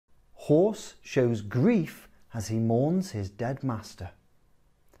Horse shows grief as he mourns his dead master.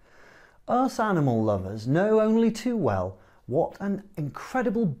 Us animal lovers know only too well what an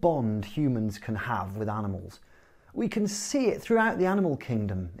incredible bond humans can have with animals. We can see it throughout the animal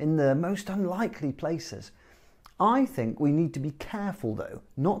kingdom in the most unlikely places. I think we need to be careful though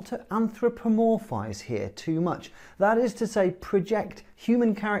not to anthropomorphise here too much. That is to say, project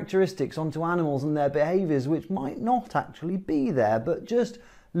human characteristics onto animals and their behaviours which might not actually be there but just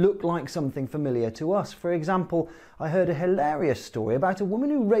look like something familiar to us. For example, I heard a hilarious story about a woman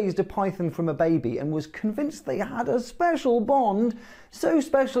who raised a python from a baby and was convinced they had a special bond, so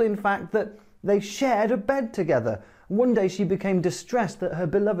special in fact that they shared a bed together. One day she became distressed that her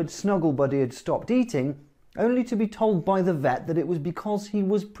beloved snuggle buddy had stopped eating, only to be told by the vet that it was because he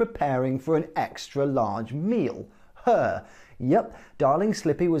was preparing for an extra large meal. Yep, darling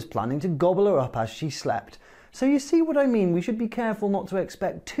Slippy was planning to gobble her up as she slept. So you see what I mean? We should be careful not to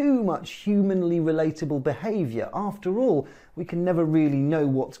expect too much humanly relatable behaviour. After all, we can never really know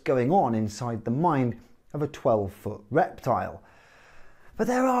what's going on inside the mind of a 12-foot reptile. But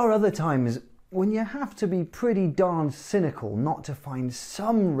there are other times when you have to be pretty darn cynical not to find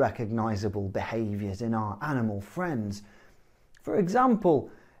some recognisable behaviours in our animal friends. For example,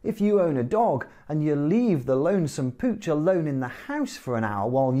 if you own a dog and you leave the lonesome pooch alone in the house for an hour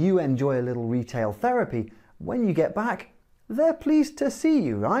while you enjoy a little retail therapy, when you get back, they're pleased to see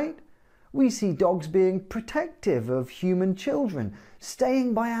you, right? We see dogs being protective of human children,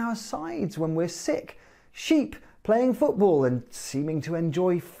 staying by our sides when we're sick, sheep playing football and seeming to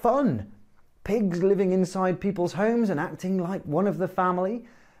enjoy fun, pigs living inside people's homes and acting like one of the family,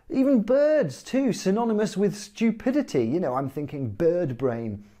 even birds too, synonymous with stupidity. You know, I'm thinking bird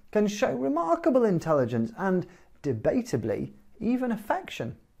brain, can show remarkable intelligence and, debatably, even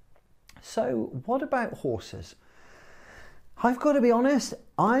affection. So what about horses? I've got to be honest,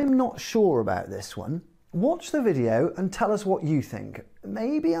 I'm not sure about this one. Watch the video and tell us what you think.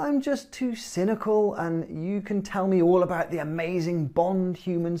 Maybe I'm just too cynical and you can tell me all about the amazing bond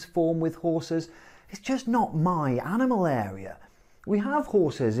humans form with horses. It's just not my animal area. We have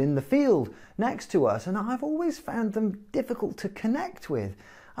horses in the field next to us and I've always found them difficult to connect with.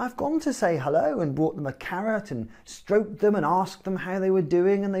 I've gone to say hello and brought them a carrot and stroked them and asked them how they were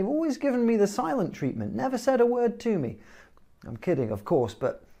doing, and they've always given me the silent treatment, never said a word to me. I'm kidding, of course,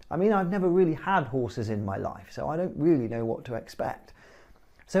 but I mean, I've never really had horses in my life, so I don't really know what to expect.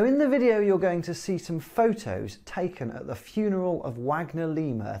 So in the video, you're going to see some photos taken at the funeral of Wagner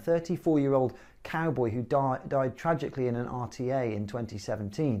Lima, a 34-year-old cowboy who died tragically in an RTA in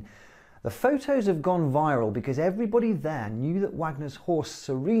 2017. The photos have gone viral because everybody there knew that Wagner's horse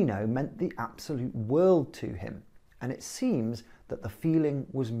Sereno meant the absolute world to him, and it seems that the feeling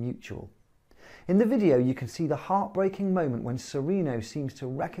was mutual. In the video you can see the heartbreaking moment when Sereno seems to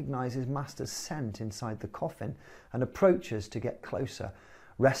recognise his master's scent inside the coffin and approaches to get closer,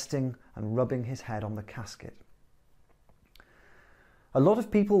 resting and rubbing his head on the casket. A lot of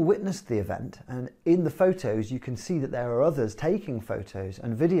people witnessed the event, and in the photos you can see that there are others taking photos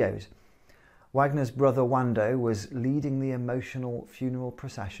and videos. Wagner's brother Wando was leading the emotional funeral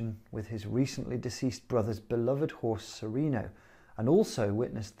procession with his recently deceased brother's beloved horse Sereno, and also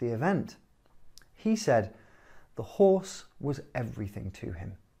witnessed the event. He said the horse was everything to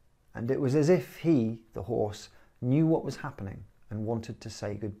him, and it was as if he, the horse, knew what was happening and wanted to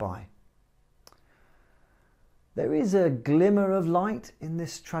say goodbye. There is a glimmer of light in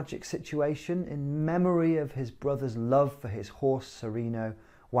this tragic situation. In memory of his brother's love for his horse Sereno,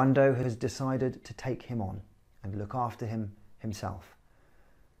 Wando has decided to take him on and look after him himself.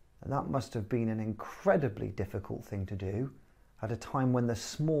 And that must have been an incredibly difficult thing to do at a time when the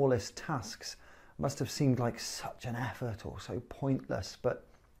smallest tasks must have seemed like such an effort or so pointless, but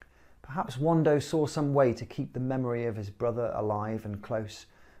perhaps Wando saw some way to keep the memory of his brother alive and close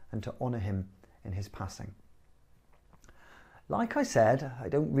and to honour him in his passing. Like I said, I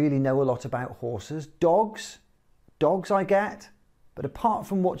don't really know a lot about horses. Dogs I get. But apart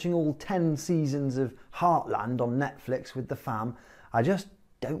from watching all 10 seasons of Heartland on Netflix with the fam, I just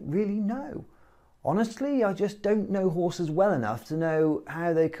don't really know. Honestly, I just don't know horses well enough to know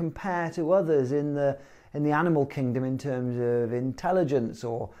how they compare to others in the animal kingdom in terms of intelligence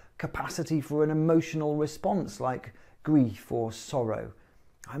or capacity for an emotional response like grief or sorrow.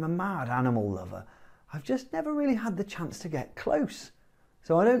 I'm a mad animal lover. I've just never really had the chance to get close.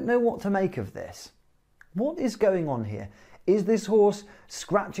 So I don't know what to make of this. What is going on here? Is this horse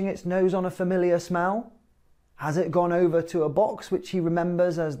scratching its nose on a familiar smell? Has it gone over to a box which he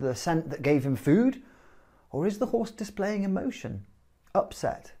remembers as the scent that gave him food? Or is the horse displaying emotion,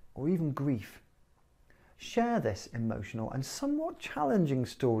 upset, or even grief? Share this emotional and somewhat challenging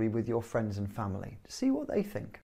story with your friends and family to see what they think.